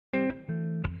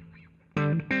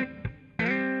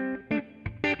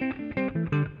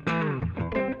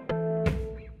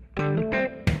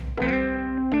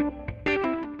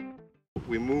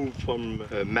moved from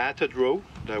a matted row,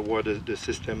 that was the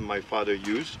system my father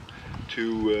used,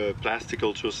 to a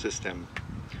plasticulture system.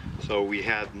 So we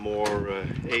had more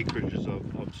acreages of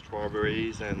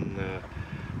strawberries, and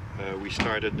we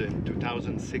started in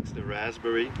 2006 the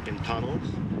raspberry in tunnels,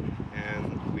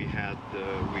 and we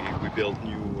built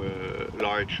new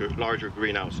larger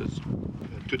greenhouses.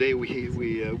 Today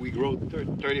we grow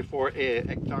 34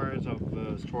 hectares of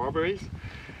strawberries,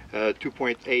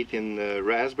 2.8 in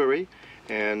raspberry,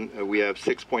 and we have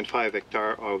 6.5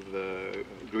 hectares of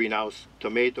greenhouse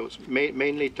tomatoes,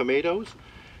 mainly tomatoes,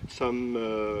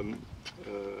 some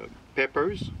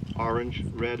peppers, orange,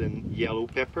 red and yellow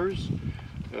peppers,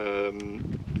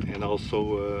 and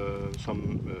also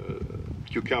some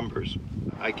cucumbers.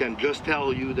 I can just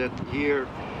tell you that here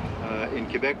in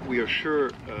Quebec we are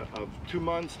sure of 2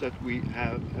 months that we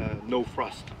have no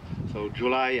frost. So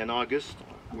July and August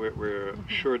we're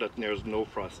sure that there's no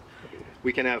frost.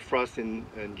 We can have frost in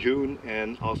June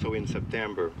and also in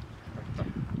September.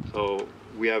 So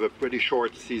we have a pretty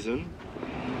short season.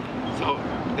 So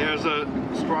there's a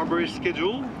strawberry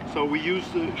schedule. So we use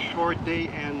the short day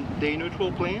and day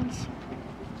neutral plants.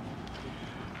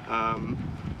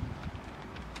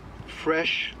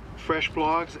 Fresh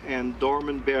plugs and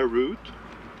dormant bare root.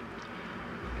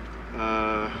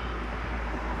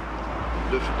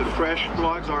 The fresh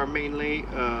plugs are mainly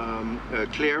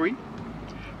clary,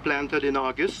 planted in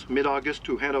August, mid-August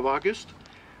to end of August.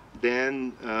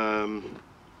 Then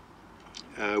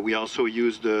we also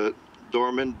use the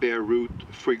dormant bare root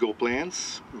frigo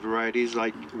plants, varieties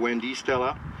like Wendy,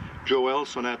 Stella, Joel,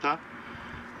 Sonata,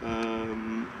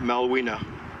 Malwina.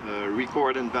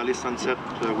 Record and Valley Sunset,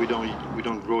 we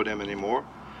don't grow them anymore.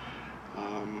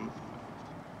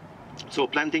 So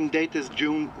planting date is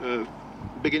June,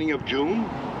 beginning of June,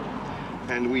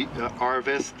 and we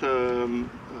harvest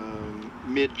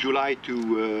mid-July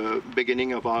to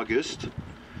beginning of August.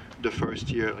 The first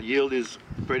year yield is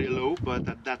pretty low, but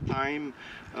at that time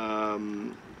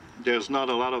there's not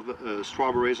a lot of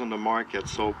strawberries on the market,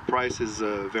 so price is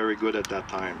very good at that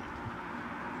time.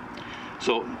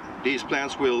 So these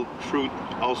plants will fruit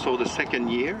also the second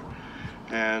year,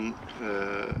 and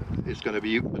it's going to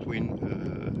be between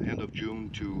end of June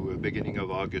to beginning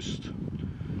of August.